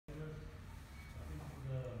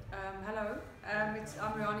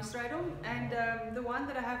Strydom, and the one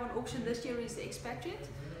that I have on auction this year is the Expatriate.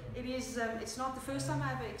 It is, it's not the first time I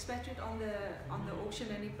have an Expatriate on the auction,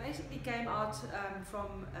 and it basically came out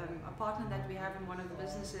from a partner that we have in one of the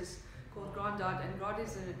businesses called Grandad, and Grod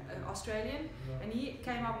is an Australian, and he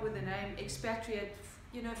came up with the name Expatriate.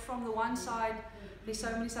 You know, from the one side, there's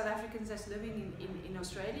so many South Africans that's living in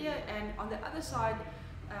Australia, and on the other side,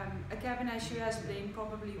 a Cabernet Shiraz blend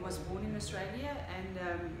probably was born in Australia,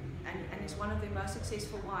 and is one of their most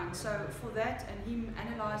successful wines. So for that, and him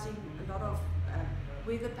analysing a lot of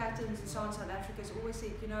weather patterns and so on, South Africa has always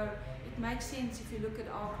said, you know, it makes sense if you look at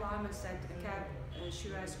our climates that a Cab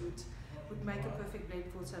Shiraz would make a perfect blend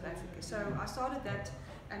for South Africa. So I started that,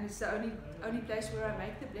 and it's the only place where I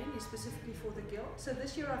make the blend is specifically for the Guild. So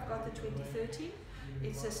this year I've got the 2013.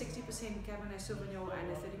 It's a 60% Cabernet Sauvignon and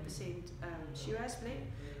a 30% Shiraz blend.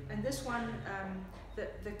 And this one,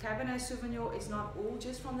 the Cabernet Sauvignon is not all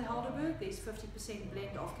just from the Helderberg. There's 50%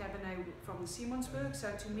 blend of Cabernet from the Simonsberg. So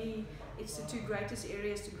to me, it's the two greatest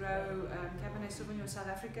areas to grow Cabernet Sauvignon in South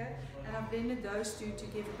Africa. And I've blended those two to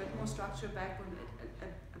give a bit more structure back on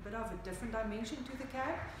a bit of a different dimension to the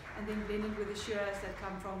Cab, and then blended with the Shiraz that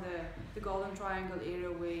come from the Golden Triangle area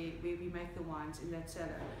where we make the wines in that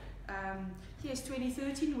cellar. Yes,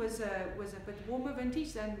 2013 was a bit warmer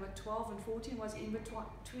vintage than what 12 and 14 was in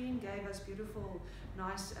between, gave us beautiful,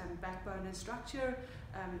 nice backbone and structure.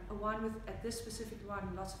 A wine with, at this specific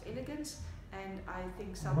one, lots of elegance, and I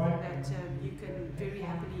think something that you can very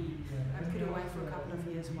happily put away for a couple of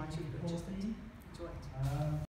years once you've purchased it. Enjoy it.